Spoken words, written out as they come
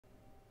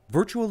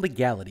Virtual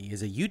Legality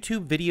is a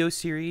YouTube video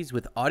series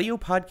with audio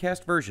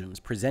podcast versions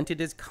presented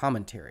as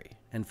commentary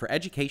and for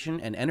education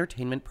and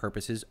entertainment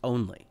purposes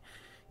only.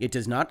 It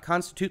does not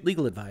constitute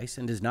legal advice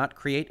and does not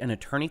create an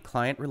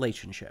attorney-client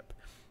relationship.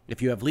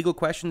 If you have legal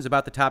questions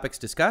about the topics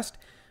discussed,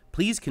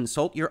 please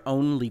consult your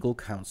own legal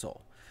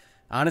counsel.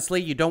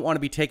 Honestly, you don't want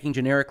to be taking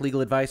generic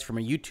legal advice from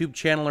a YouTube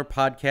channel or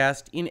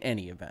podcast in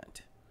any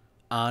event.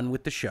 On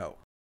with the show.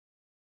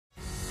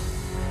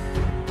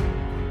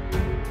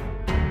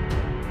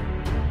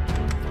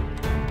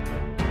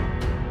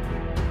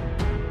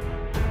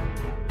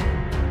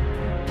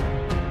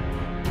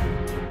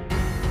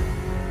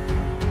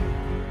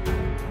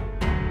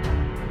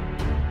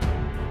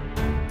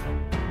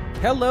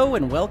 Hello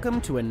and welcome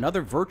to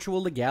another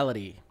Virtual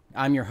Legality.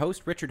 I'm your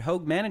host, Richard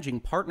Hoeg, managing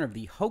partner of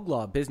the Hoeg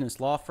Law business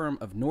law firm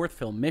of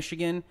Northville,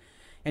 Michigan.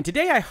 And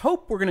today I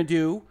hope we're going to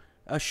do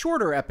a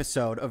shorter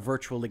episode of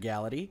Virtual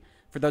Legality.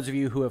 For those of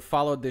you who have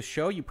followed this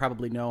show, you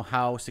probably know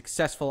how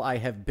successful I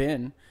have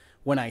been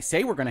when I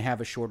say we're going to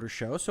have a shorter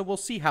show, so we'll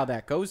see how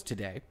that goes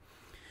today.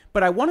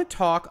 But I want to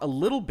talk a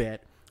little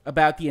bit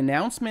about the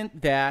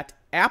announcement that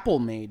Apple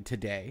made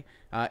today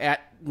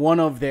at one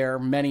of their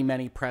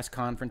many press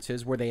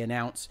conferences where they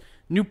announce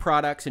new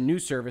products and new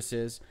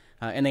services.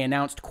 And they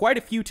announced quite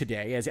a few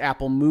today as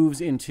Apple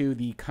moves into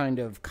the kind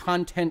of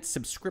content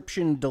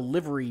subscription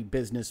delivery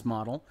business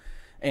model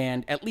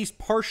and at least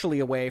partially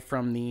away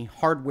from the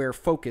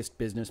hardware-focused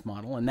business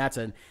model. And that's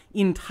an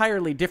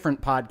entirely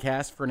different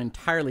podcast for an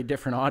entirely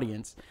different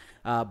audience.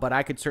 But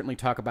I could certainly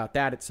talk about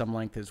that at some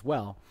length as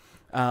well.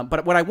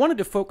 But what I wanted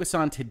to focus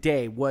on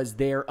today was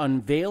their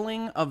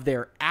unveiling of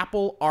their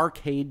Apple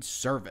Arcade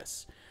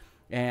service.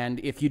 And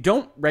if you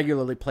don't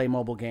regularly play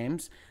mobile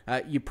games,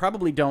 you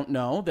probably don't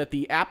know that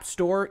the App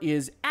Store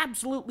is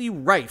absolutely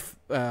rife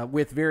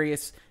with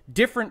various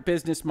different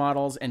business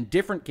models and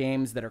different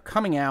games that are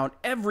coming out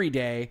every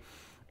day.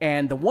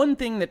 And the one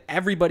thing that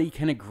everybody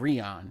can agree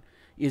on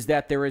is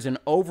that there is an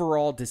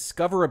overall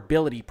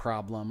discoverability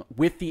problem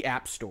with the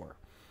App Store.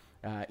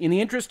 In the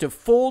interest of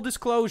full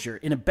disclosure,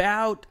 in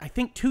about, I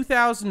think,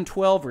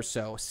 2012 or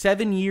so,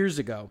 7 years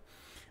ago,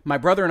 my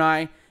brother and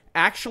I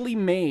actually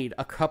made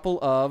a couple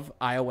of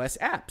iOS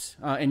apps,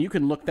 and you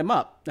can look them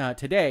up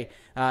today.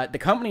 The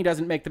company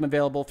doesn't make them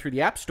available through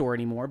the App Store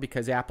anymore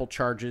because Apple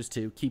charges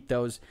to keep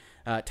those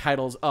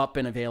titles up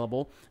and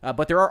available,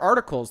 but there are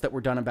articles that were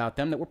done about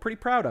them that we're pretty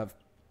proud of.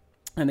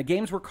 And the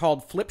games were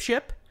called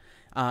Flipship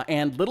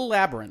and Little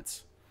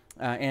Labyrinths.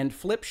 And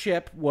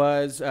Flipship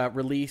was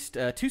released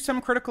to some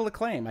critical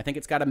acclaim. I think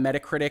it's got a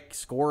Metacritic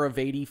score of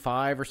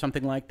 85 or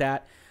something like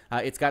that.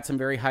 It's got some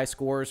very high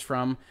scores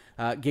from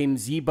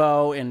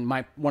GameZebo and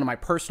one of my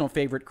personal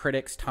favorite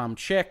critics, Tom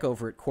Chick,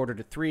 over at Quarter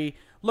to Three.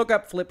 Look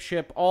up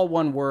Flipship, all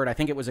one word. I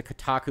think it was a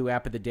Kotaku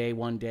app of the day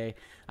one day.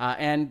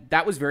 And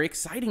that was very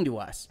exciting to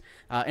us.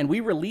 And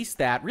we released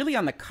that really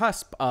on the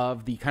cusp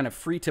of the kind of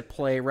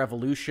free-to-play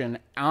revolution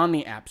on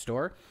the App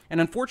Store.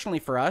 And unfortunately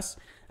for us,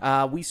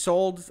 we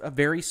sold a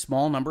very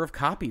small number of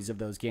copies of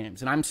those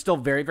games. And I'm still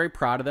very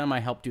proud of them.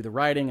 I helped do the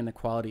writing and the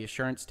quality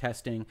assurance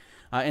testing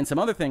and some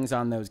other things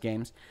on those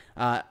games.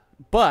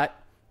 But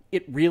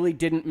it really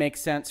didn't make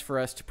sense for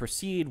us to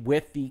proceed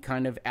with the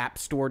kind of App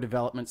Store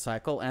development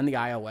cycle and the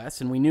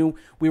iOS. And we knew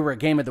we were a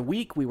game of the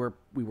week. We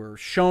were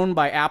shown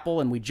by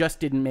Apple, and we just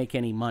didn't make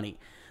any money.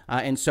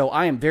 And so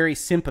I am very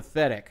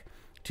sympathetic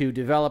to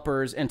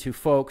developers and to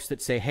folks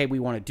that say, hey, we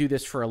want to do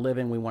this for a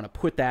living. We want to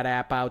put that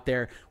app out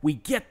there. We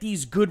get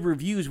these good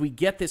reviews. We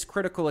get this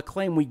critical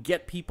acclaim. We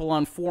get people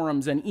on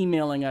forums and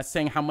emailing us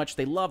saying how much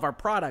they love our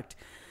product.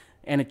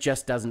 And it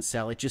just doesn't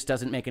sell. It just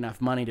doesn't make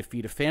enough money to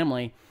feed a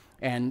family.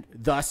 And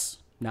thus,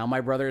 now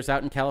my brother is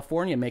out in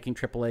California making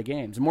AAA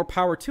games. More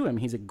power to him.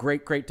 He's a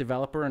great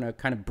developer and a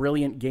kind of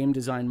brilliant game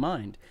design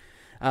mind.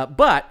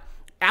 But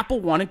Apple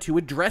wanted to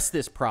address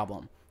this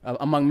problem.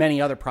 Among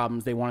many other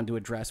problems they wanted to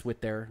address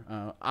with their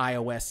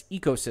iOS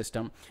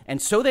ecosystem.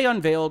 And so they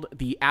unveiled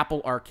the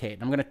Apple Arcade.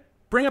 I'm going to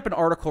bring up an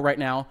article right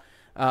now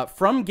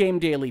from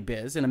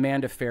GameDailyBiz and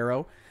Amanda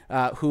Farough,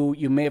 who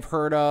you may have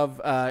heard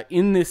of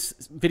in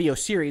this video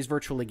series,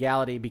 Virtual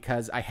Legality,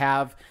 because I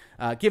have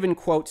given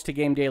quotes to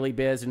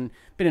GameDailyBiz and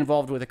been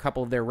involved with a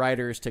couple of their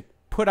writers to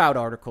put out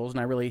articles. And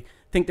I really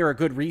think they're a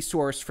good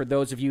resource for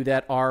those of you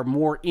that are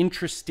more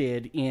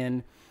interested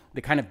in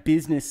the kind of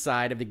business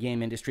side of the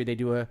game industry. They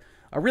do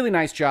a really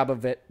nice job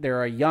of it.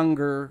 They're a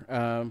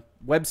younger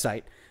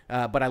website,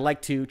 but I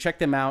like to check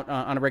them out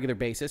on a regular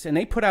basis. And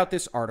they put out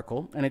this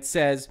article, and it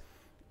says,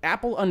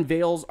 Apple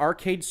unveils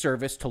arcade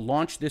service to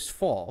launch this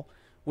fall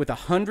with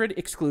 100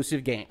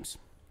 exclusive games.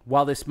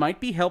 While this might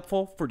be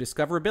helpful for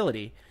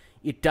discoverability,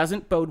 it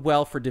doesn't bode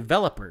well for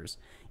developers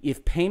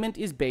if payment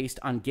is based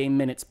on game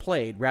minutes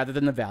played rather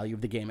than the value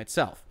of the game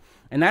itself.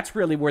 And that's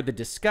really where the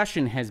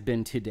discussion has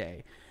been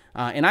today.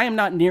 And I am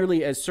not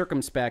nearly as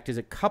circumspect as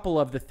a couple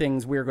of the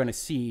things we're going to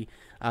see,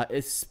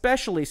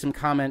 especially some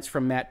comments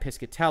from Matt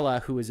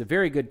Piscatella, who is a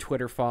very good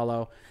Twitter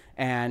follow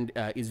and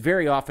is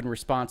very often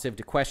responsive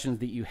to questions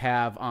that you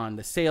have on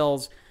the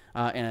sales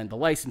and the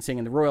licensing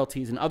and the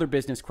royalties and other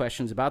business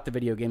questions about the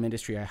video game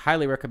industry, I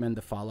highly recommend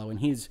the follow. And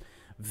he's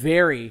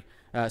very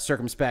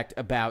circumspect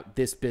about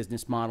this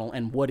business model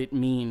and what it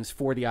means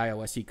for the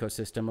iOS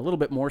ecosystem, a little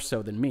bit more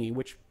so than me,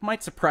 which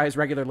might surprise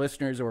regular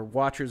listeners or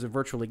watchers of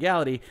Virtual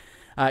Legality,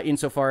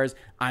 insofar as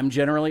I'm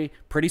generally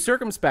pretty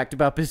circumspect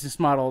about business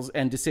models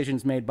and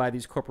decisions made by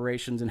these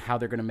corporations and how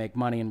they're going to make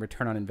money and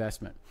return on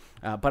investment.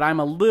 But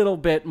I'm a little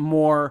bit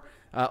more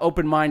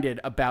open-minded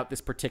about this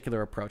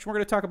particular approach. We're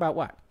going to talk about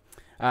why.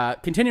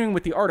 Continuing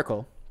with the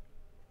article,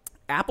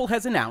 Apple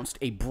has announced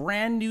a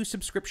brand new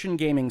subscription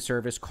gaming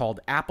service called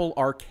Apple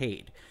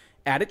Arcade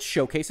at its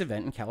showcase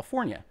event in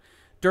California.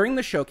 During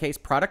the showcase,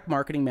 product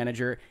marketing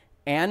manager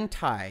Ann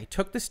Tai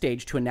took the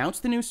stage to announce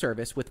the new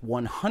service with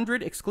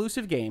 100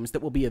 exclusive games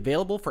that will be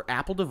available for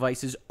Apple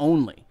devices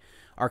only.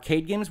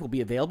 Arcade games will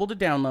be available to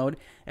download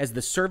as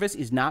the service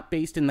is not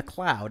based in the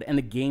cloud and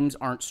the games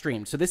aren't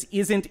streamed. So this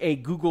isn't a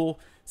Google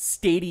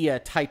Stadia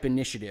type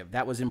initiative.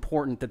 That was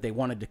important that they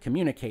wanted to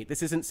communicate.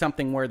 This isn't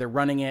something where they're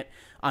running it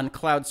on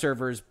cloud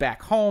servers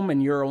back home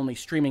and you're only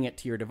streaming it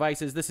to your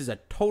devices. This is a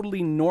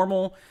totally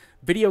normal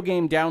video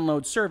game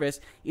download service.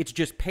 It's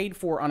just paid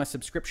for on a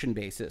subscription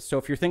basis. So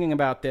if you're thinking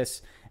about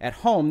this at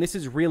home, this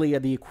is really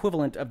the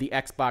equivalent of the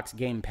Xbox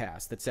Game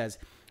Pass that says,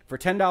 for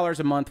 $10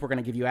 a month, we're going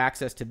to give you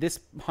access to this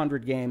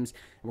 100 games.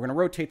 We're going to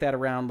rotate that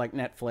around like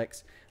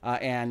Netflix.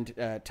 And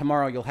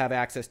tomorrow you'll have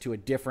access to a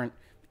different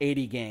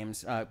 80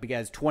 games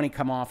because 20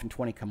 come off and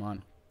 20 come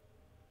on.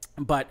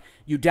 But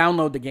you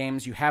download the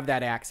games, you have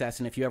that access,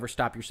 and if you ever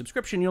stop your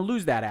subscription, you'll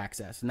lose that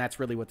access. And that's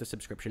really what the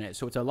subscription is.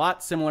 So it's a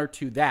lot similar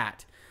to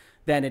that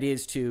than it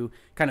is to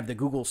kind of the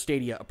Google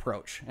Stadia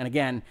approach. And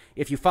again,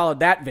 if you followed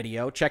that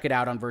video, check it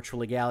out on Virtual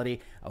Legality.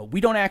 We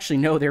don't actually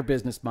know their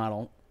business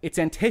model. It's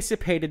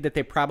anticipated that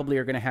they probably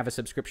are going to have a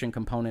subscription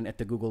component at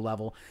the Google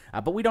level,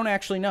 but we don't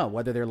actually know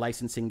whether they're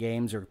licensing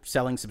games or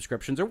selling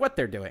subscriptions or what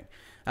they're doing,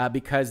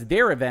 because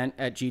their event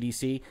at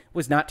GDC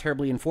was not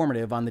terribly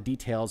informative on the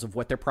details of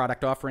what their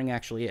product offering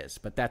actually is.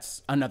 But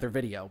that's another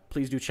video.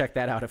 Please do check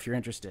that out if you're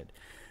interested.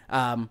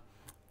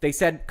 They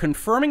said,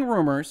 confirming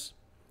rumors,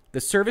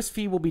 the service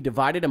fee will be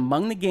divided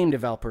among the game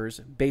developers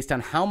based on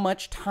how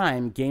much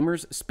time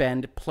gamers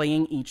spend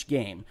playing each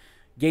game,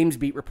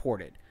 GamesBeat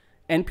reported.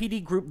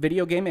 NPD Group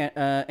video game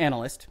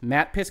analyst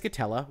Matt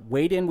Piscatella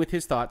weighed in with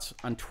his thoughts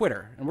on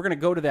Twitter. And we're going to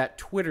go to that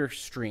Twitter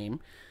stream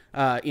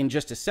in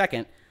just a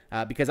second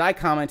because I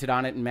commented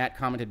on it and Matt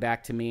commented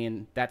back to me,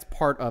 and that's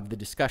part of the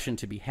discussion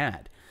to be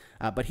had.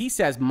 But he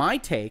says, my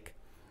take,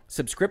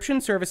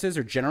 subscription services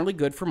are generally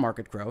good for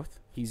market growth.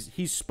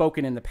 He's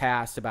spoken in the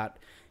past about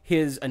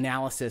his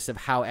analysis of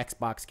how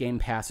Xbox Game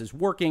Pass is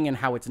working and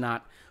how it's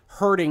not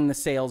hurting the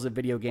sales of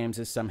video games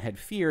as some had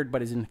feared,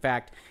 but is in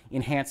fact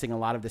enhancing a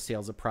lot of the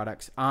sales of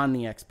products on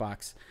the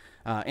Xbox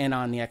and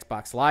on the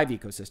Xbox Live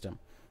ecosystem.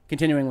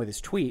 Continuing with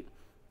his tweet,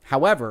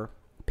 however,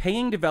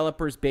 paying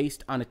developers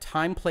based on a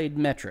time played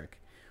metric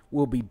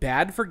will be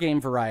bad for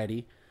game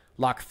variety,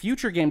 lock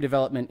future game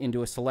development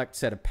into a select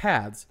set of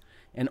paths,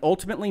 and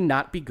ultimately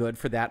not be good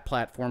for that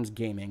platform's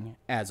gaming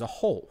as a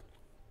whole.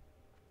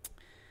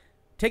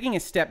 Taking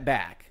a step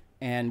back,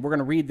 and we're going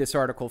to read this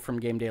article from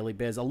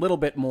GameDailyBiz a little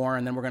bit more,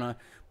 and then we're going to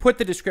put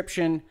the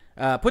description,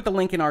 put the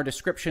link in our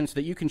description so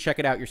that you can check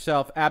it out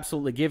yourself.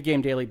 Absolutely, give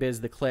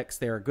GameDailyBiz the clicks.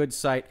 They're a good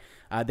site.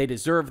 They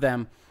deserve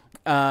them.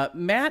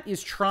 Matt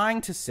is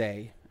trying to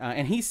say,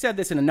 and he said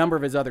this in a number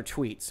of his other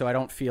tweets, so I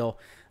don't feel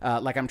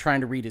like I'm trying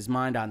to read his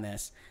mind on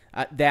this,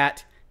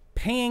 that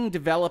paying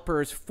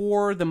developers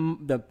for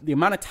the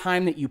amount of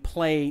time that you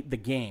play the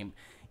game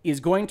is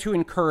going to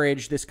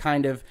encourage this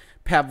kind of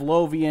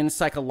Pavlovian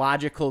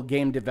psychological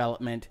game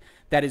development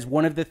that is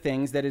one of the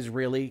things that is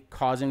really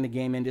causing the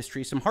game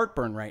industry some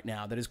heartburn right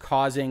now, that is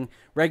causing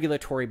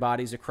regulatory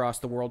bodies across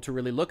the world to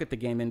really look at the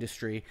game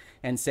industry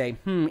and say,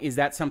 is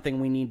that something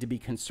we need to be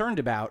concerned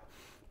about?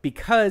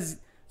 Because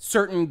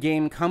certain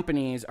game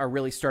companies are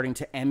really starting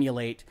to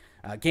emulate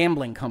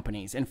gambling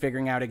companies and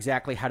figuring out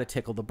exactly how to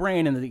tickle the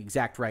brain in the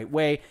exact right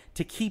way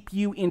to keep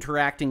you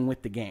interacting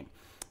with the game.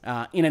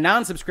 In a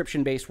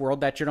non-subscription-based world,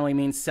 that generally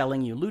means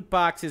selling you loot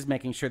boxes,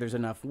 making sure there's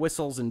enough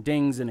whistles and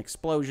dings and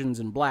explosions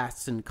and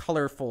blasts and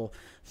colorful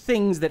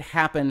things that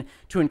happen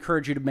to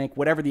encourage you to make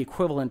whatever the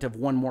equivalent of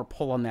one more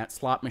pull on that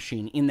slot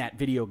machine in that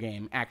video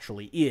game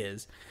actually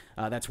is.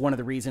 That's one of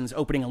the reasons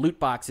opening a loot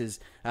box is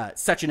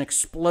such an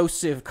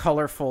explosive,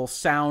 colorful,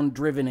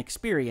 sound-driven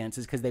experience,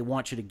 is because they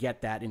want you to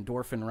get that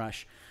endorphin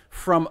rush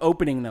from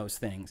opening those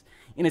things.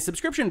 In a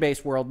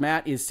subscription-based world,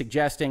 Matt is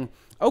suggesting,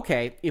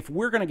 okay, if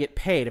we're going to get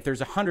paid, if there's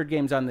 100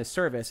 games on this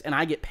service, and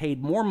I get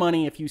paid more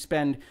money if you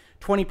spend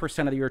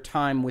 20% of your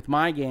time with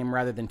my game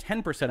rather than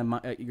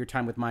 10% of your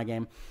time with my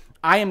game,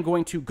 I am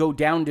going to go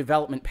down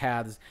development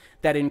paths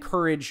that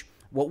encourage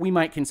what we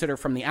might consider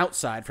from the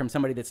outside, from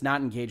somebody that's not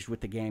engaged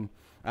with the game,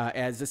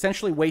 as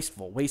essentially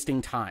wasteful,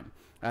 wasting time.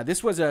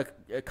 This was a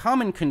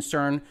common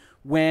concern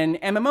when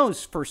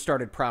MMOs first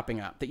started propping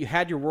up, that you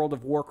had your World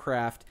of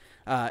Warcraft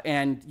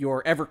and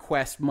your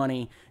EverQuest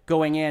money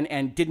going in,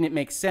 and didn't it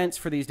make sense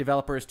for these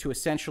developers to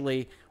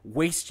essentially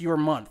waste your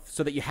month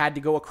so that you had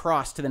to go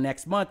across to the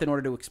next month in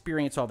order to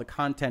experience all the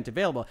content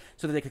available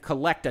so that they could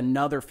collect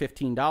another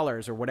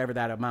 $15 or whatever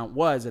that amount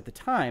was at the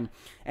time?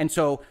 And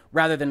so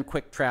rather than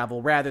quick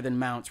travel, rather than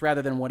mounts,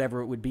 rather than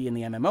whatever it would be in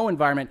the MMO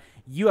environment,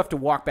 you have to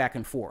walk back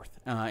and forth.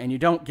 And you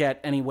don't get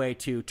any way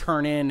to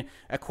turn in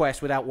a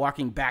quest without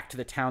walking back to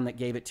the town that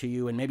gave it to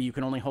you, and maybe you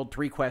can only hold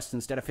 3 quests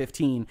instead of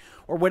 15,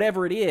 or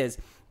whatever it is.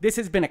 This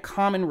has been a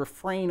common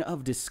refrain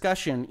of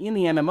discussion in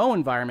the MMO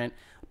environment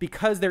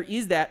because there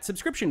is that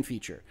subscription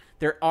feature.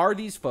 There are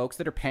these folks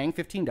that are paying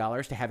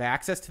 $15 to have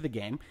access to the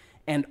game,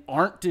 and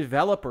aren't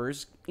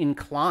developers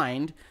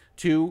inclined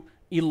to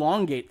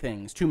elongate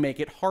things, to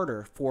make it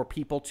harder for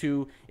people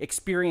to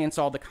experience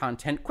all the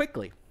content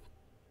quickly.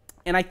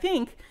 And I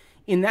think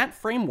in that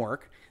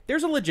framework,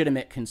 there's a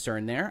legitimate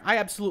concern there. I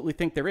absolutely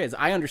think there is.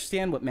 I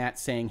understand what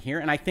Matt's saying here,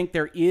 and I think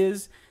there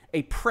is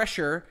a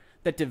pressure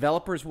that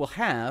developers will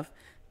have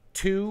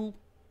to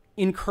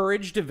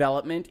encourage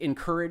development,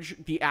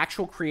 encourage the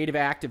actual creative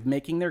act of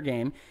making their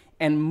game,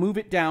 and move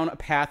it down a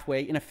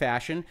pathway in a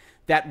fashion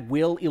that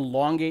will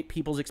elongate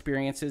people's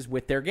experiences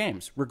with their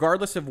games,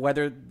 regardless of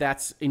whether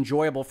that's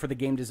enjoyable for the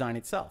game design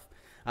itself.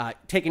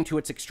 Taken to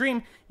its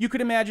extreme, you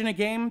could imagine a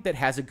game that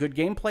has a good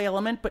gameplay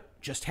element, but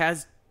just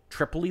has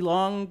triply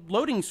long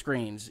loading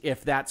screens,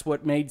 if that's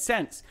what made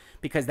sense,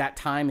 because that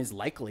time is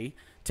likely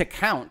to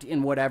count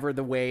in whatever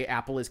the way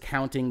Apple is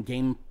counting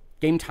game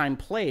time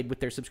played with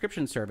their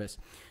subscription service.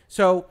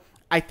 So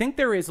I think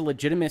there is a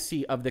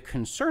legitimacy of the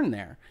concern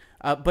there,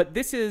 but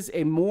this is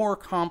a more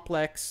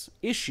complex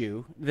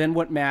issue than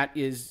what Matt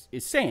is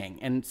saying,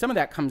 and some of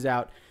that comes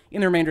out in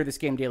the remainder of this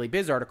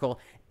GameDailyBiz article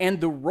and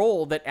the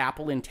role that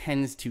Apple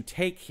intends to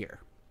take here.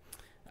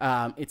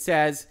 It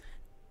says,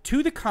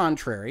 to the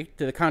contrary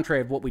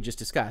of what we just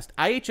discussed,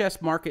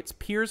 IHS Markit's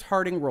Piers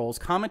Harding Rolls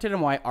commented on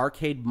why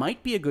arcade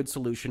might be a good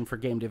solution for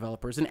game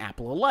developers and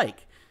Apple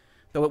alike,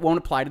 though it won't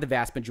apply to the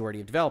vast majority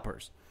of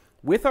developers.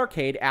 With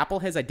Arcade,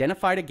 Apple has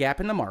identified a gap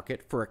in the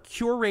market for a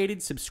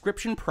curated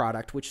subscription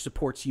product which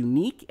supports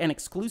unique and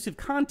exclusive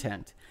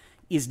content,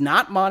 is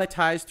not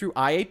monetized through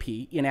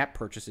IAP, in-app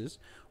purchases,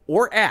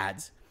 or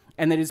ads,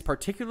 and that is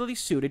particularly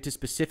suited to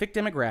specific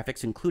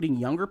demographics, including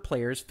younger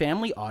players,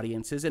 family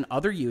audiences, and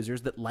other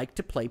users that like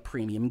to play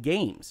premium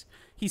games,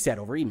 he said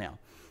over email.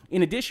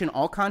 In addition,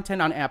 all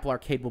content on Apple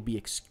Arcade will be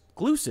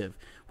exclusive,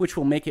 which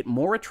will make it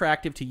more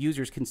attractive to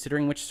users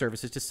considering which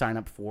services to sign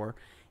up for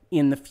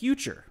in the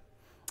future.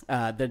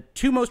 The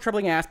two most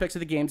troubling aspects of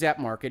the games app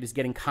market is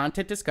getting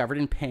content discovered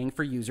and paying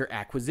for user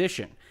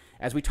acquisition.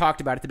 As we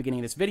talked about at the beginning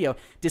of this video,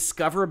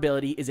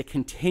 discoverability is a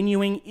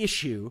continuing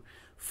issue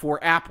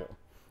for Apple.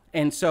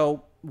 And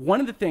so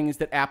one of the things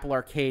that Apple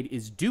Arcade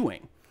is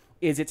doing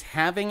is it's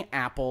having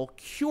Apple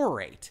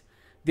curate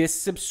this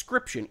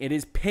subscription. It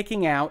is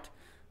picking out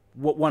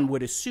what one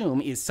would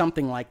assume is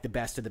something like the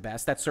best of the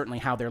best. That's certainly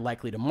how they're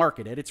likely to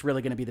market it. It's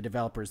really going to be the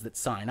developers that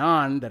sign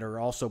on that are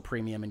also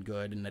premium and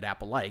good and that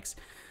Apple likes.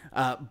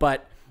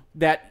 But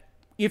that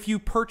if you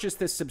purchase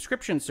this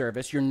subscription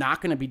service, you're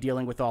not going to be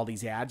dealing with all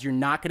these ads. You're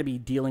not going to be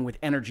dealing with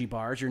energy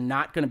bars. You're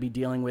not going to be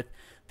dealing with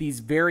these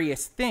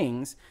various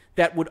things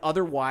that would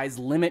otherwise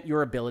limit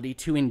your ability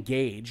to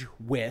engage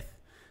with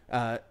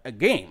a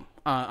game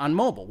on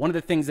mobile. One of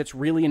the things that's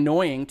really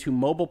annoying to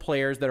mobile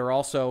players that are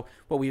also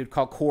what we would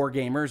call core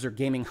gamers or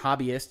gaming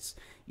hobbyists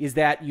is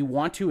that you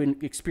want to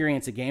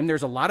experience a game.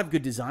 There's a lot of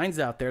good designs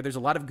out there. There's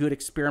a lot of good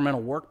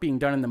experimental work being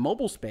done in the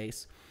mobile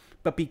space.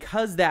 But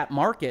because that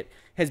market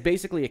has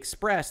basically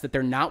expressed that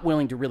they're not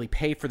willing to really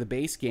pay for the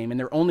base game and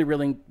they're only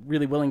really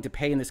willing to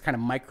pay in this kind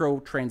of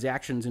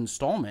microtransactions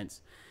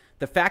installments,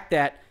 the fact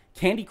that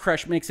Candy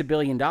Crush makes $1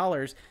 billion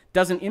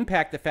doesn't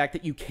impact the fact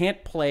that you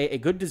can't play a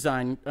good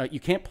design,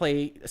 you can't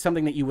play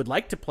something that you would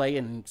like to play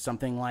in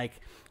something like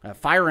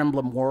Fire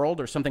Emblem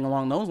World or something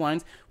along those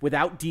lines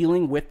without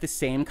dealing with the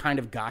same kind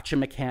of gacha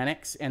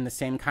mechanics and the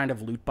same kind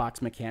of loot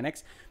box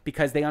mechanics,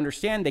 because they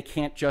understand they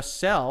can't just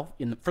sell,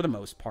 for the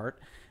most part,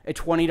 a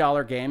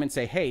 $20 game and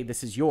say, hey,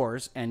 this is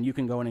yours and you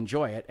can go and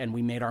enjoy it and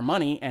we made our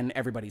money and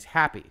everybody's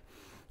happy.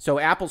 So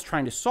Apple's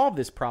trying to solve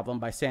this problem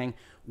by saying,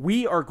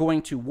 we are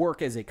going to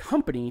work as a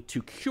company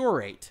to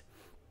curate,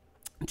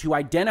 to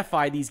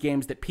identify these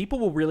games that people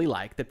will really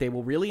like, that they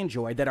will really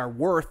enjoy, that are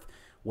worth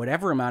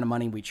whatever amount of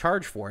money we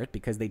charge for it,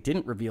 because they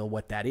didn't reveal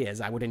what that is.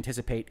 I would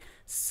anticipate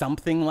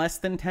something less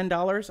than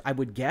 $10, I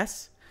would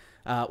guess,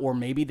 or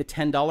maybe the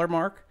 $10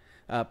 mark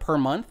per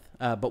month,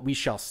 but we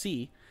shall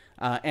see.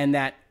 And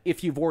that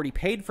if you've already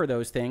paid for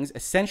those things,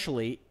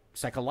 essentially,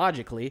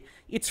 psychologically,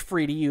 it's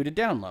free to you to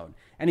download.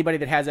 Anybody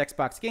that has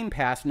Xbox Game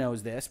Pass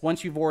knows this.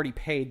 Once you've already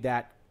paid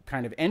that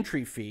kind of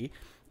entry fee,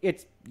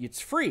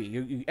 it's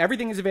free.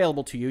 Everything is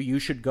available to you. You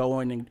should go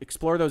and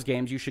explore those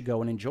games. You should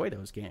go and enjoy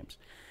those games.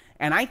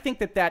 And I think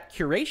that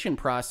curation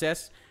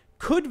process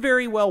could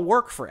very well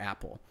work for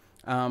Apple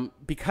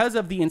because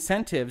of the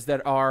incentives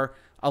that are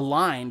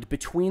aligned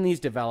between these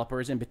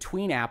developers and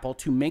between Apple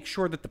to make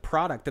sure that the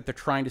product that they're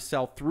trying to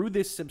sell through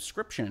this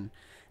subscription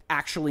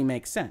actually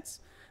makes sense.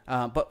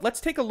 But let's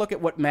take a look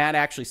at what Matt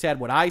actually said,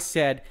 what I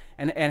said,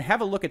 and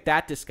have a look at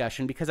that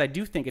discussion, because I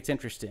do think it's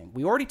interesting.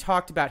 We already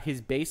talked about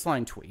his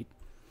baseline tweet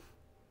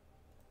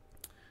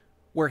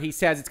where he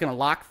says it's going to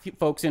lock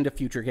folks into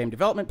future game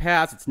development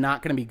paths. It's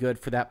not going to be good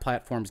for that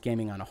platform's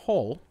gaming on a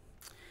whole.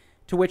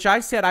 To which I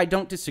said I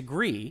don't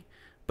disagree,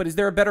 but is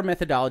there a better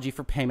methodology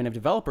for payment of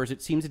developers?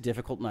 It seems a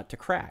difficult nut to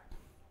crack.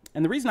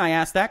 And the reason I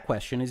asked that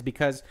question is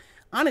because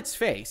on its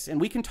face,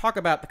 and we can talk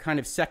about the kind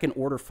of second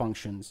order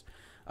functions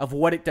of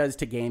what it does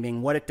to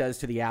gaming, what it does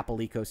to the Apple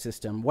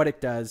ecosystem, what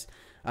it does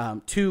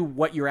to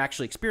what you're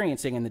actually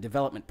experiencing in the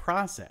development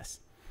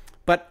process.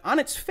 But on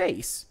its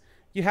face,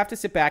 you have to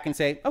sit back and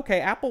say,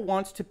 okay, Apple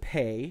wants to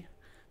pay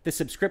the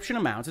subscription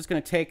amounts. It's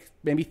going to take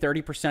maybe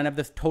 30% of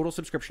the total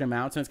subscription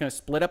amounts, and it's going to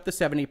split up the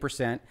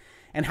 70%.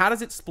 And how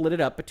does it split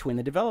it up between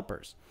the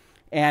developers?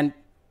 And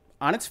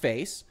on its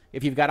face,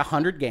 if you've got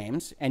 100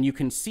 games and you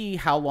can see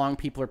how long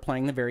people are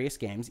playing the various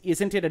games,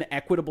 isn't it an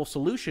equitable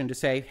solution to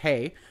say,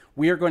 hey,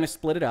 we are going to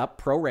split it up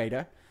pro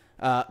rata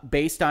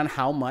based on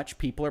how much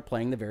people are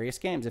playing the various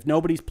games? If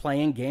nobody's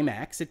playing game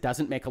X, it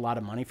doesn't make a lot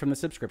of money from the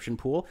subscription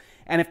pool.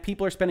 And if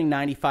people are spending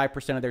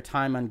 95% of their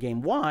time on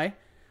game Y,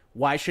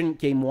 why shouldn't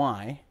game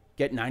Y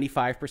get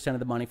 95% of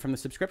the money from the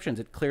subscriptions?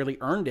 It clearly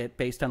earned it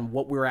based on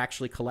what we're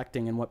actually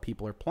collecting and what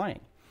people are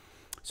playing.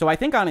 So I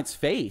think on its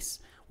face,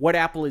 what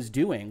Apple is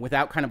doing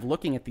without kind of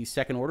looking at these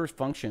second order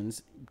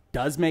functions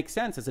does make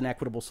sense as an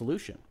equitable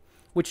solution,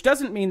 which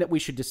doesn't mean that we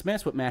should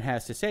dismiss what Matt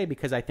has to say,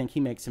 because I think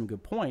he makes some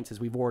good points, as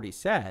we've already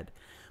said.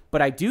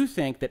 But I do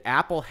think that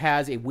Apple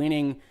has a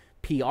winning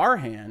PR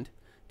hand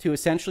to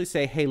essentially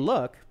say, hey,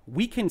 look,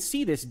 we can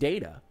see this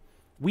data.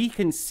 We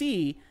can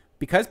see,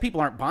 because people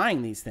aren't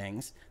buying these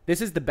things, this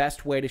is the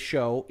best way to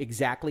show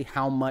exactly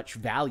how much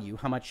value,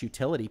 how much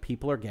utility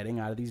people are getting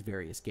out of these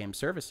various game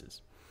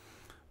services.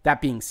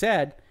 That being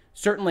said,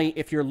 certainly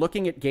if you're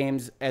looking at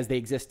games as they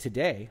exist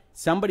today,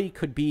 somebody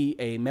could be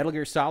a Metal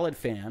Gear Solid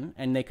fan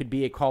and they could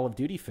be a Call of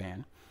Duty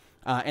fan,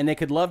 and they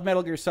could love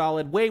Metal Gear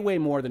Solid way, way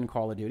more than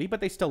Call of Duty, but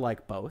they still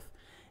like both.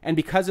 And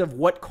because of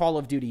what Call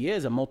of Duty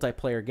is, a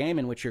multiplayer game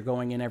in which you're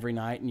going in every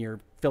night and you're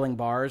filling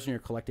bars and you're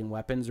collecting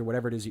weapons or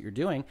whatever it is that you're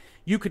doing,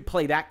 you could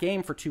play that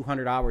game for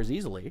 200 hours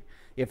easily,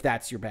 if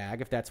that's your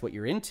bag, if that's what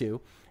you're into.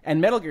 And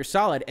Metal Gear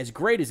Solid, as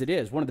great as it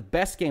is, one of the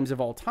best games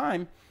of all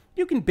time,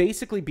 you can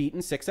basically beat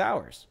in 6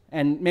 hours.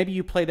 And maybe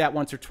you play that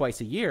once or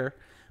twice a year,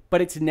 but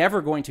it's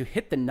never going to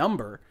hit the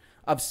number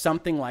of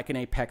something like an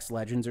Apex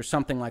Legends or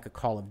something like a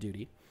Call of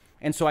Duty.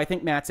 And so I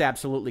think Matt's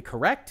absolutely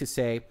correct to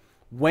say,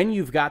 when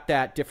you've got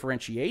that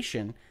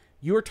differentiation,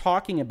 you're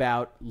talking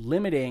about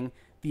limiting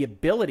the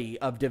ability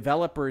of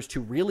developers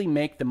to really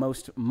make the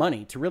most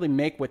money, to really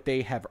make what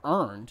they have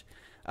earned,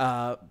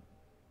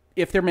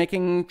 if they're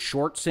making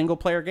short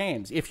single-player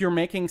games. If you're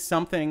making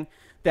something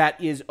that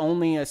is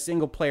only a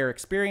single-player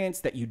experience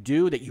that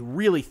you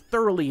really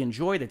thoroughly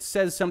enjoy, that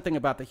says something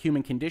about the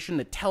human condition,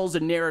 that tells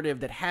a narrative,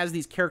 that has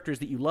these characters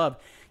that you love,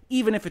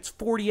 even if it's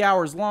 40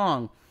 hours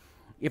long,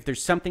 if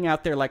there's something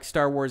out there like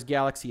Star Wars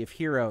Galaxy of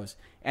Heroes,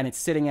 and it's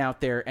sitting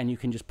out there and you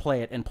can just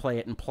play it and play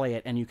it and play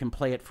it, and you can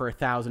play it for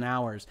 1,000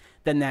 hours,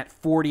 then that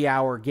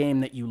 40-hour game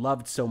that you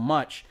loved so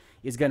much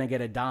is going to get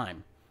a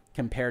dime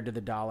compared to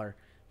the dollar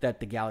that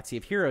the Galaxy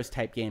of Heroes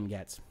type game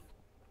gets.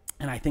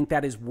 And I think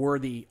that is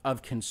worthy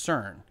of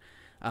concern.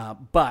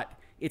 But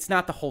it's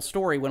not the whole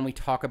story when we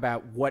talk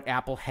about what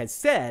Apple has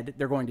said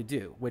they're going to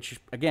do, which,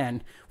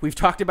 again, we've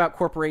talked about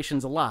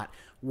corporations a lot.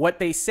 What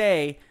they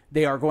say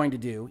they are going to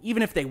do,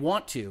 even if they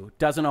want to,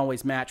 doesn't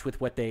always match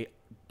with what they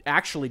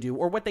actually do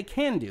or what they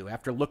can do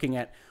after looking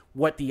at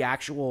what the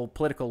actual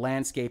political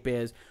landscape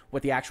is,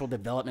 what the actual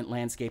development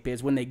landscape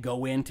is when they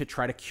go in to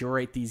try to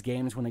curate these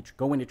games, when they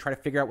go in to try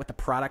to figure out what the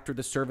product or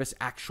the service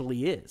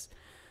actually is.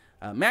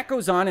 Matt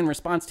goes on in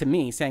response to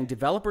me saying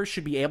developers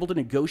should be able to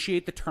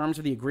negotiate the terms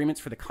of the agreements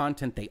for the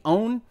content they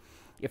own.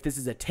 If this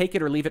is a take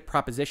it or leave it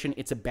proposition,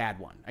 it's a bad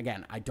one.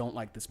 Again, I don't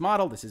like this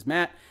model. This is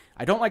Matt.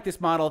 I don't like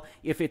this model.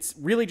 If it's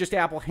really just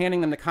Apple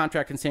handing them the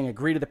contract and saying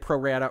agree to the pro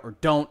rata or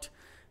don't,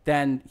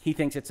 then he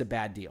thinks it's a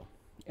bad deal.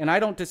 And I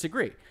don't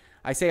disagree.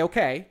 I say,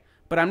 okay,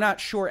 but I'm not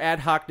sure ad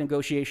hoc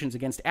negotiations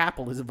against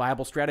Apple is a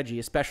viable strategy,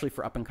 especially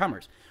for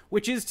up-and-comers.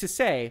 Which is to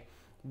say,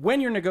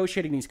 when you're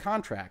negotiating these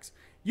contracts,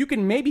 you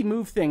can maybe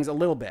move things a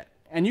little bit.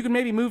 And you can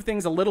maybe move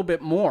things a little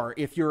bit more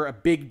if you're a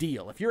big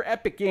deal. If you're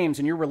Epic Games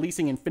and you're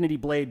releasing Infinity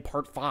Blade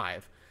Part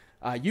 5,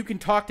 you can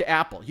talk to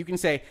Apple. You can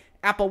say,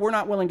 Apple, we're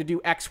not willing to do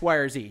X, Y,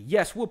 or Z.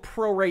 Yes, we'll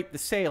prorate the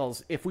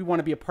sales if we want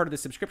to be a part of the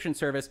subscription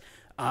service,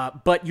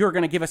 but you're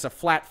going to give us a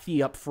flat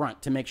fee up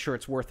front to make sure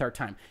it's worth our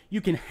time.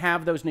 You can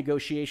have those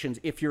negotiations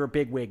if you're a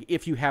bigwig,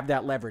 if you have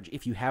that leverage,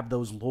 if you have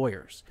those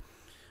lawyers.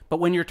 But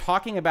when you're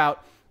talking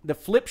about the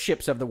flip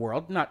ships of the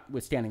world,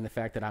 notwithstanding the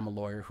fact that I'm a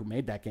lawyer who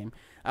made that game,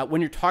 when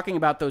you're talking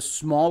about those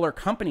smaller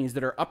companies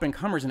that are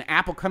up-and-comers and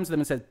Apple comes to them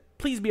and says,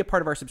 please be a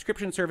part of our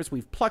subscription service.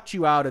 We've plucked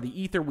you out of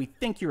the ether. We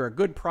think you're a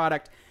good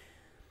product.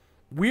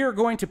 We're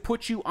going to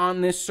put you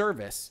on this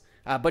service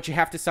but you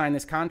have to sign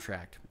this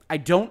contract. I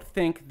don't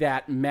think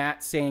that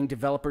Matt saying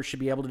developers should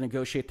be able to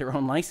negotiate their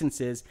own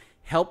licenses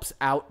helps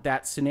out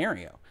that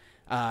scenario.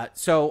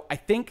 So I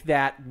think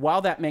that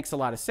while that makes a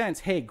lot of sense,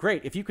 hey,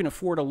 great, if you can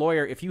afford a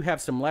lawyer, if you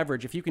have some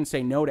leverage, if you can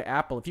say no to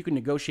Apple, if you can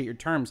negotiate your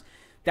terms,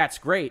 that's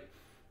great.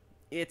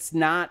 It's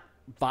not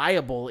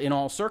viable in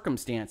all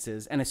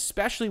circumstances, and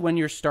especially when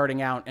you're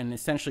starting out and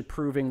essentially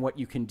proving what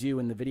you can do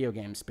in the video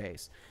game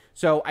space.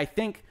 So I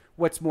think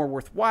what's more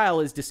worthwhile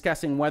is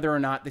discussing whether or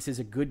not this is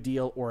a good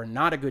deal or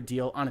not a good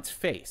deal on its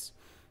face.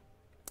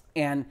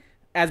 And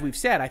as we've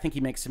said, I think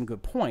he makes some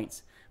good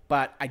points,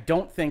 but I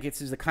don't think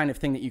this is the kind of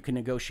thing that you can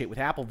negotiate with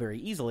Apple very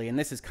easily. And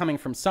this is coming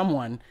from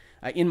someone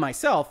in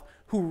myself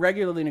who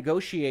regularly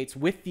negotiates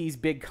with these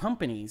big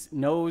companies,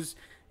 knows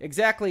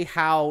exactly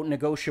how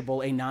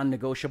negotiable a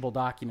non-negotiable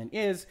document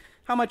is,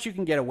 how much you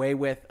can get away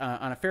with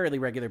on a fairly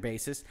regular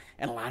basis,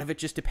 and a lot of it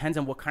just depends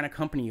on what kind of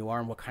company you are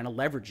and what kind of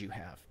leverage you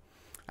have.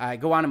 I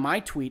go on in my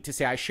tweet to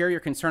say I share your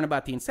concern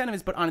about the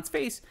incentives, but on its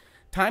face,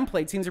 time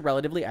played seems a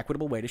relatively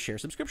equitable way to share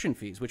subscription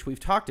fees, which we've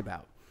talked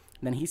about.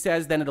 And then he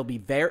says, then it'll be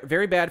very,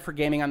 very bad for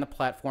gaming on the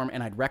platform,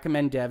 and I'd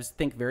recommend devs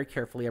think very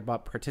carefully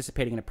about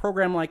participating in a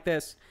program like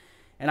this.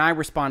 And I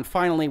respond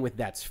finally with,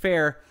 that's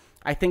fair.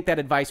 I think that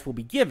advice will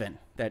be given,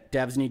 that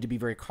devs need to be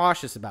very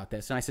cautious about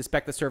this. And I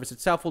suspect the service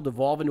itself will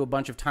devolve into a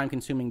bunch of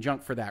time-consuming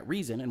junk for that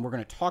reason. And we're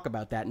going to talk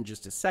about that in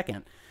just a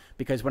second.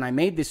 Because when I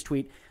made this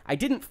tweet, I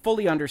didn't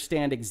fully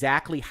understand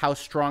exactly how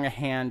strong a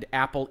hand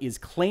Apple is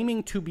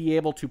claiming to be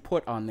able to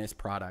put on this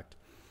product.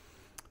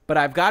 But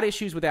I've got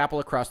issues with Apple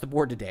across the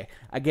board today.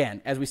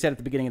 Again, as we said at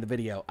the beginning of the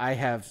video, I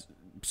have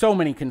so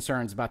many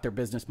concerns about their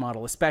business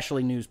model,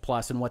 especially News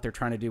Plus and what they're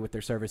trying to do with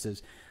their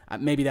services.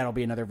 Maybe that'll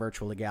be another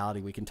virtual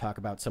legality we can talk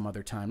about some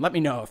other time. Let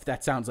me know if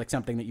that sounds like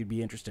something that you'd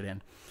be interested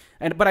in.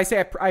 But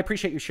I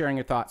appreciate you sharing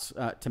your thoughts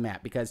to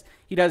Matt, because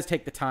he does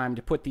take the time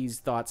to put these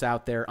thoughts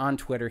out there on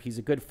Twitter. He's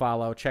a good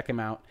follow. Check him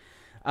out.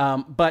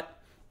 But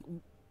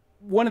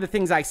one of the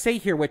things I say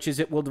here, which is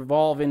it will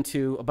devolve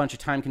into a bunch of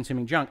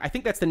time-consuming junk, I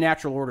think that's the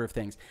natural order of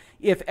things.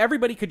 If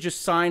everybody could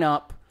just sign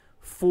up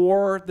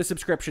for the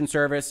subscription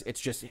service,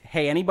 it's just,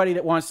 hey, anybody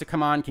that wants to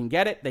come on can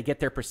get it. They get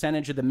their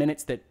percentage of the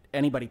minutes that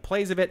anybody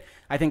plays of it.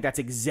 I think that's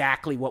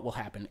exactly what will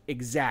happen.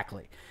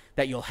 Exactly.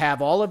 That you'll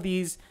have all of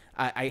these.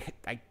 I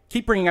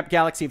keep bringing up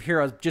Galaxy of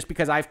Heroes just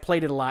because I've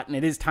played it a lot and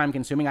it is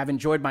time-consuming. I've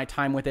enjoyed my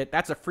time with it.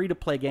 That's a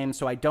free-to-play game,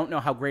 so I don't know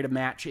how great a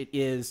match it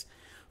is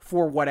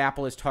for what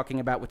Apple is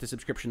talking about with the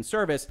subscription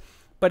service.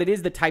 But it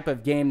is the type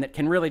of game that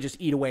can really just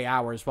eat away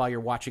hours while you're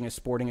watching a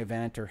sporting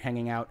event or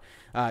hanging out,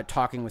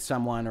 talking with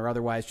someone, or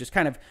otherwise just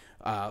kind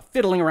of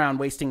fiddling around,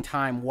 wasting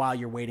time while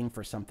you're waiting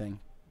for something.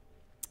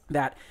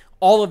 That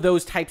all of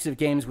those types of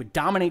games would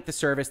dominate the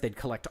service. They'd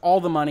collect all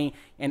the money,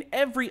 and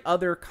every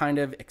other kind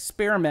of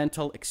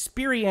experimental,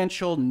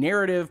 experiential,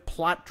 narrative,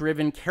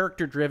 plot-driven,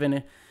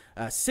 character-driven,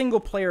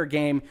 single-player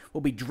game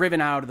will be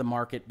driven out of the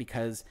market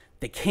because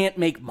they can't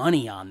make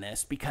money on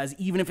this, because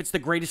even if it's the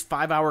greatest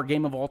 5-hour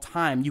game of all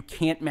time, you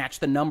can't match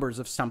the numbers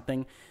of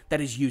something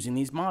that is using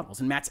these models.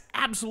 And Matt's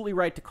absolutely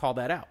right to call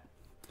that out.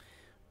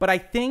 But I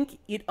think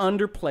it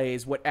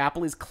underplays what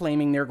Apple is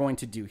claiming they're going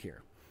to do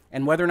here.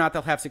 And whether or not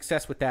they'll have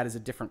success with that is a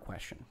different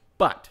question.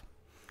 But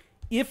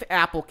if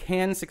Apple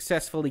can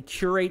successfully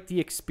curate the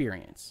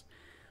experience,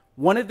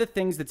 one of the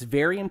things that's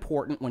very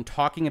important when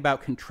talking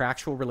about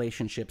contractual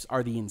relationships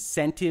are the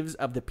incentives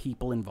of the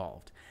people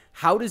involved.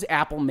 How does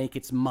Apple make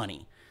its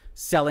money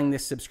selling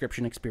this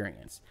subscription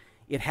experience?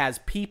 It has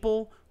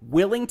people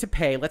willing to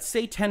pay, let's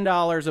say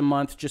 $10 a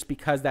month, just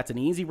because that's an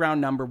easy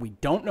round number. We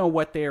don't know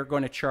what they are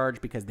going to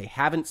charge because they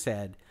haven't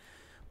said.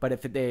 But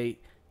if they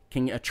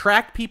can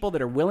attract people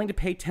that are willing to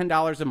pay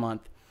 $10 a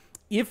month,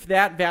 if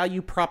that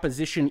value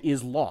proposition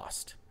is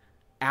lost,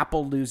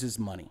 Apple loses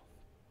money.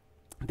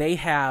 They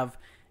have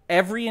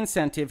every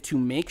incentive to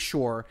make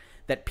sure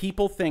that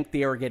people think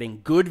they are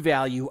getting good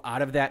value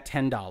out of that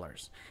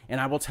 $10.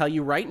 And I will tell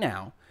you right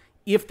now,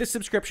 if the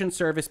subscription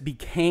service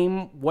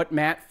became what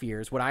Matt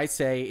fears, what I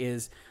say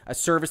is a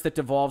service that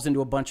devolves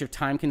into a bunch of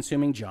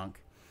time-consuming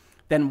junk,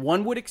 then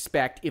one would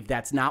expect, if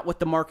that's not what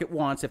the market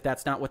wants, if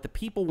that's not what the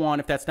people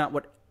want, if that's not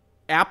what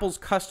Apple's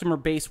customer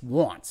base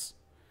wants,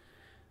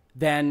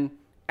 then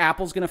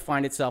Apple's going to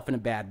find itself in a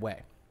bad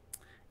way.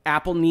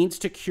 Apple needs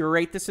to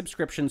curate the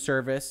subscription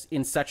service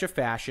in such a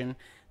fashion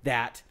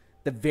that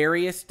the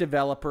various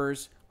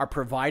developers are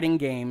providing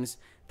games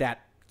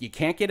that you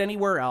can't get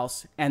anywhere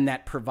else and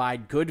that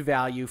provide good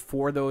value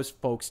for those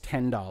folks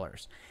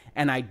 $10.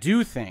 And I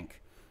do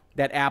think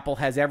that Apple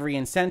has every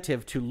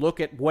incentive to look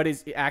at what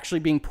is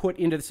actually being put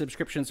into the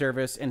subscription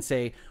service and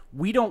say,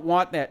 we don't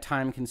want that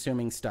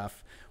time-consuming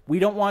stuff. We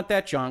don't want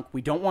that junk.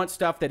 We don't want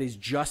stuff that is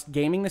just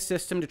gaming the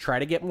system to try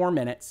to get more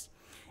minutes.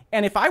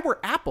 And if I were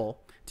Apple,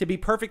 to be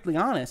perfectly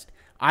honest,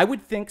 I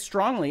would think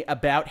strongly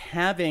about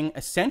having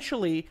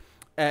essentially,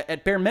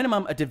 at bare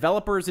minimum, a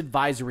developers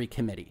advisory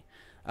committee.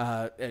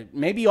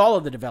 Maybe all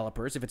of the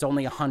developers. If it's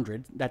only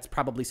 100, that's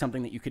probably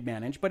something that you could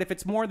manage. But if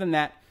it's more than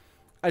that,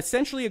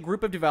 essentially a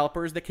group of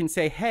developers that can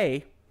say,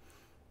 hey,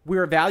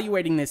 we're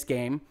evaluating this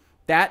game.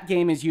 That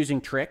game is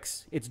using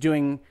tricks. It's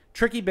doing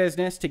tricky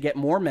business to get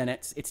more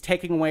minutes. It's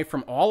taking away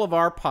from all of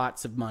our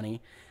pots of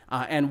money,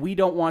 and we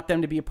don't want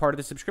them to be a part of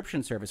the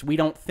subscription service. We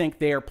don't think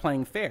they are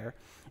playing fair.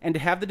 And to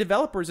have the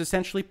developers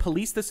essentially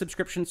police the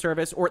subscription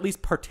service, or at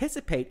least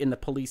participate in the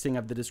policing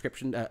of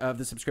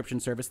the subscription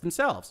service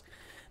themselves.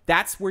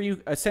 That's where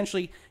you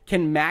essentially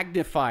can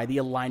magnify the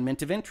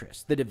alignment of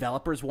interest. The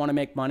developers want to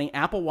make money.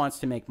 Apple wants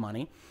to make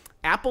money.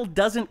 Apple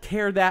doesn't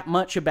care that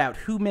much about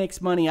who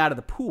makes money out of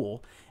the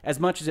pool as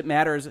much as it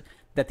matters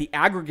that the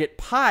aggregate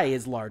pie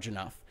is large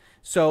enough.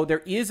 So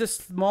there is a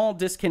small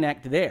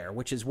disconnect there,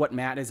 which is what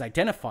Matt is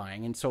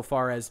identifying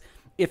insofar as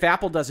if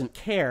Apple doesn't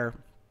care,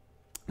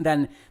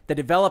 then the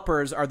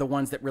developers are the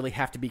ones that really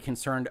have to be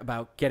concerned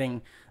about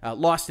getting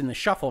lost in the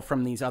shuffle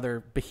from these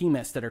other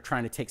behemoths that are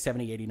trying to take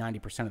 70, 80,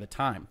 90% of the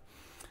time.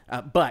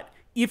 But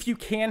if you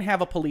can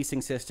have a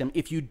policing system,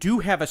 if you do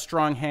have a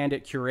strong hand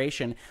at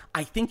curation,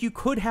 I think you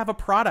could have a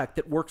product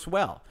that works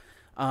well.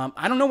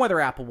 I don't know whether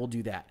Apple will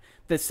do that.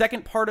 The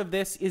second part of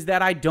this is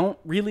that I don't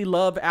really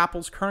love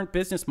Apple's current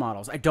business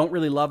models. I don't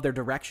really love their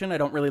direction. I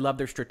don't really love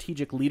their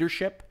strategic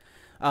leadership.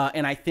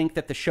 And I think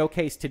that the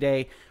showcase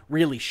today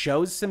really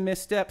shows some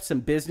missteps,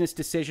 some business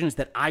decisions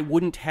that I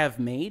wouldn't have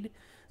made.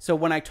 So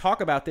when I talk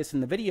about this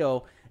in the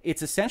video,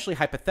 it's essentially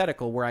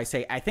hypothetical where I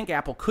say, I think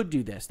Apple could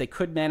do this. They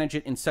could manage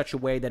it in such a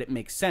way that it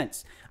makes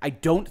sense. I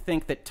don't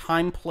think that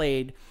time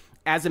played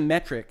as a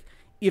metric,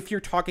 if you're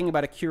talking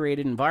about a curated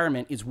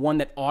environment, is one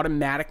that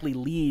automatically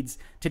leads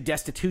to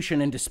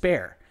destitution and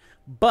despair.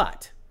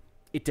 But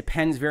it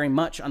depends very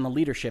much on the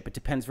leadership. It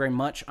depends very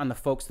much on the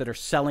folks that are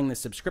selling the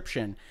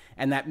subscription.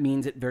 And that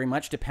means it very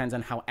much depends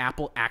on how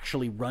Apple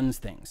actually runs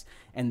things.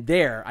 And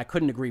there, I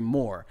couldn't agree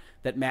more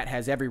that Matt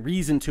has every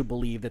reason to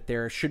believe that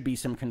there should be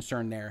some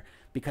concern there,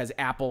 because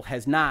Apple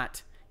has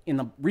not, in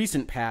the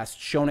recent past,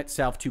 shown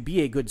itself to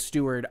be a good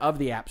steward of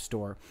the App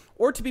Store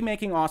or to be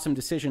making awesome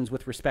decisions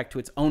with respect to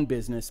its own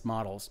business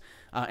models.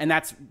 And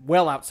that's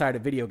well outside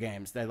of video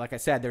games. Like I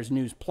said, there's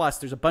News Plus.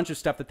 There's a bunch of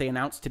stuff that they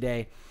announced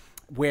today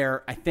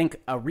where I think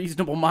a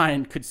reasonable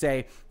mind could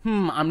say,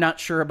 I'm not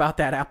sure about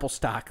that Apple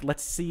stock.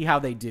 Let's see how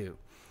they do.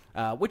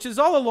 Which is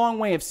all a long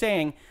way of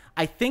saying,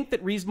 I think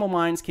that reasonable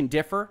minds can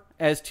differ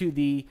as to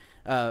the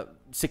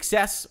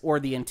success or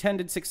the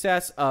intended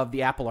success of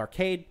the Apple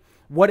Arcade,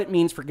 what it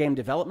means for game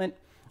development.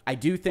 I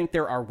do think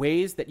there are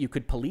ways that you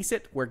could police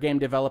it where game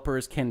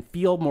developers can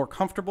feel more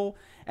comfortable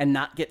and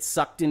not get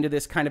sucked into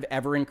this kind of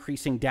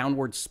ever-increasing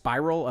downward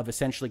spiral of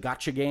essentially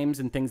gotcha games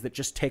and things that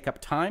just take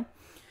up time.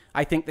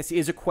 I think this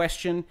is a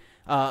question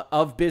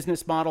of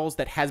business models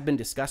that has been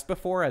discussed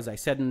before, as I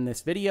said in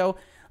this video,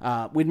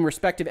 with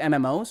respect to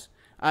MMOs.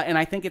 And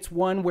I think it's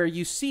one where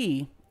you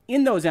see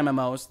in those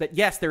MMOs that,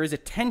 yes, there is a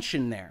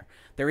tension there.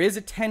 There is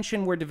a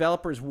tension where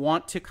developers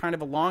want to kind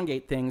of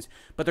elongate things,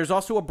 but there's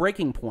also a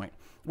breaking point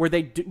where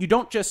you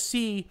don't just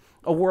see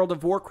a World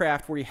of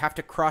Warcraft where you have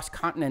to cross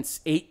continents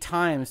 8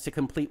 times to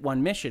complete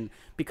one mission,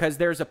 because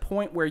there's a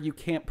point where you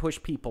can't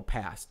push people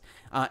past.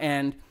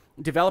 And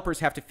developers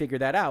have to figure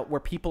that out, where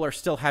people are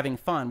still having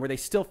fun, where they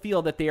still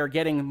feel that they are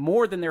getting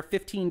more than their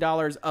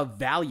 $15 of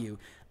value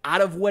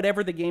out of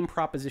whatever the game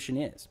proposition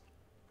is.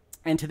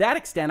 And to that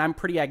extent, I'm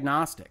pretty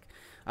agnostic.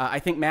 I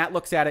think Matt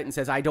looks at it and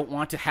says, I don't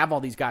want to have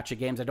all these gotcha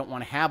games. I don't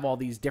want to have all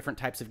these different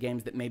types of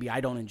games that maybe I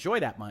don't enjoy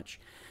that much.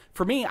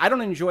 For me, I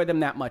don't enjoy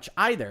them that much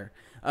either.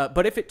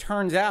 But if it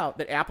turns out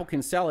that Apple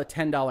can sell a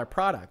 $10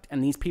 product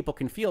and these people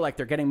can feel like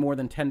they're getting more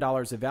than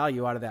 $10 of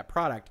value out of that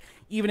product,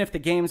 even if the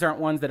games aren't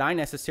ones that I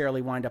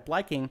necessarily wind up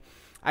liking,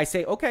 I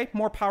say, okay,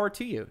 more power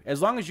to you.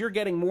 As long as you're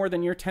getting more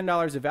than your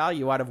 $10 of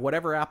value out of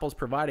whatever Apple's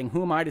providing,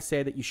 who am I to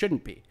say that you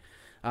shouldn't be?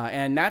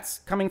 And that's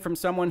coming from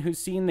someone who's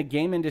seen the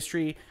game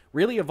industry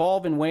really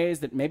evolve in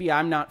ways that maybe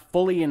I'm not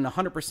fully and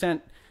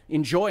 100%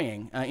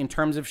 enjoying in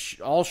terms of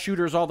all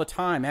shooters all the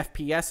time,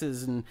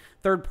 FPSs and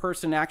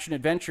third-person action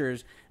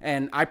adventures.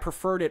 And I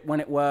preferred it when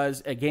it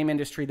was a game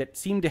industry that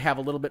seemed to have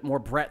a little bit more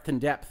breadth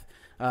and depth,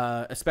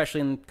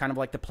 especially in kind of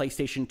like the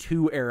PlayStation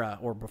 2 era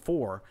or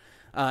before.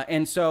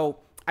 And so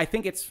I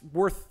think it's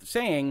worth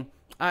saying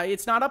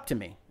it's not up to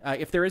me.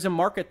 If there is a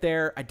market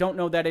there, I don't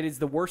know that it is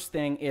the worst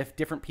thing if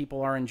different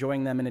people are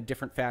enjoying them in a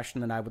different fashion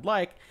than I would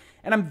like.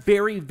 And I'm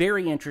very,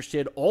 very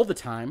interested all the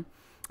time,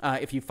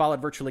 if you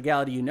followed Virtual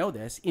Legality, you know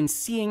this, in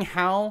seeing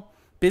how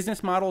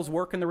business models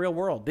work in the real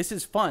world. This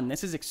is fun.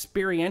 This is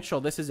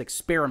experiential. This is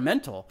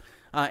experimental.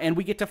 And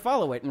we get to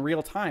follow it in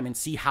real time and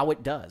see how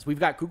it does. We've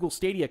got Google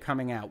Stadia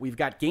coming out. We've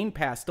got Game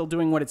Pass still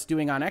doing what it's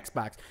doing on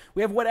Xbox.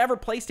 We have whatever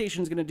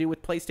PlayStation's going to do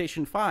with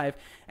PlayStation 5.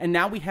 And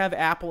now we have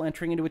Apple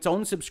entering into its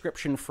own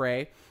subscription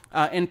fray,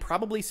 and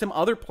probably some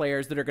other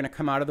players that are going to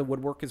come out of the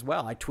woodwork as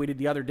well. I tweeted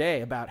the other day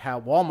about how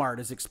Walmart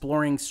is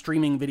exploring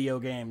streaming video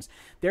games.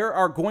 There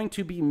are going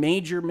to be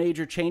major,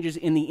 major changes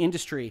in the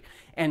industry.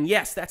 And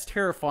yes, that's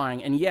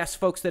terrifying. And yes,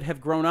 folks that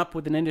have grown up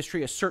with an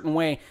industry a certain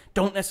way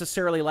don't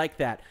necessarily like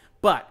that.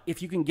 But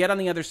if you can get on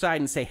the other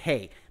side and say,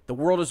 hey, the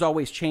world is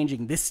always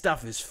changing, this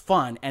stuff is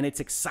fun, and it's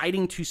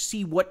exciting to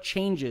see what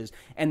changes,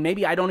 and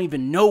maybe I don't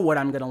even know what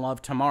I'm going to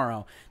love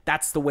tomorrow,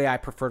 that's the way I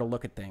prefer to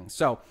look at things.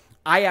 So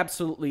I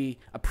absolutely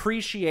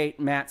appreciate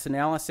Matt's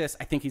analysis.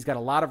 I think he's got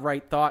a lot of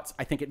right thoughts.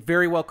 I think it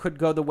very well could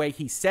go the way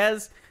he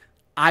says.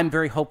 I'm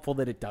very hopeful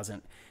that it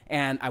doesn't.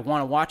 And I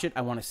want to watch it.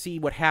 I want to see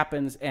what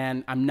happens.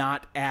 And I'm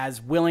not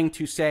as willing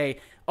to say,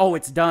 oh,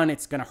 it's done.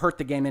 It's going to hurt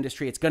the game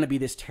industry. It's going to be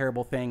this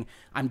terrible thing.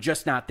 I'm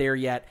just not there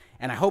yet.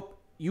 And I hope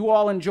you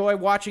all enjoy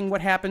watching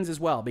what happens as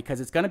well,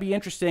 because it's going to be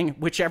interesting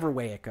whichever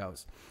way it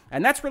goes.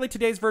 And that's really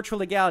today's Virtual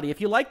Legality.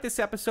 If you like this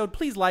episode,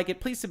 please like it.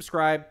 Please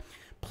subscribe.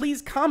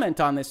 Please comment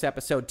on this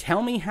episode.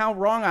 Tell me how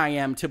wrong I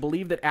am to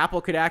believe that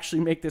Apple could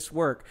actually make this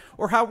work,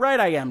 or how right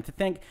I am to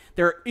think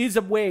there is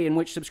a way in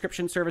which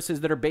subscription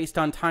services that are based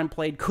on time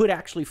played could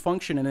actually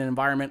function in an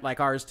environment like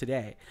ours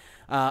today.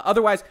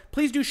 Otherwise,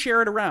 please do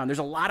share it around. There's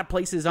a lot of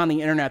places on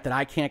the internet that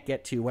I can't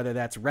get to, whether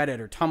that's Reddit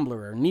or Tumblr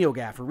or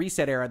NeoGAF or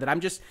Reset Era, that I'm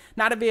just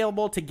not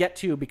available to get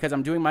to because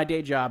I'm doing my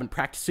day job and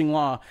practicing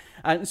law.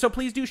 So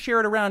please do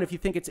share it around if you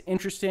think it's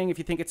interesting, if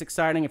you think it's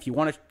exciting, if you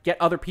want to get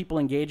other people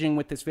engaging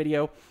with this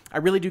video. I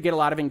really do get a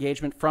lot of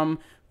engagement from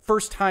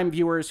first-time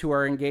viewers who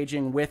are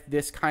engaging with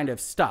this kind of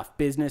stuff,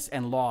 business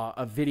and law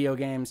of video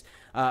games,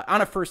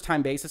 on a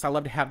first-time basis. I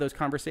love to have those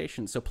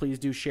conversations, so please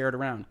do share it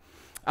around.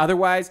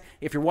 Otherwise,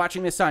 if you're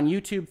watching this on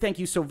YouTube, thank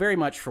you so very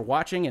much for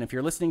watching. And if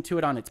you're listening to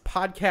it on its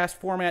podcast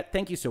format,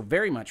 thank you so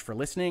very much for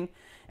listening.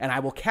 And I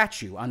will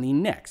catch you on the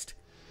next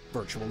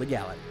Virtual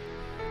Legality.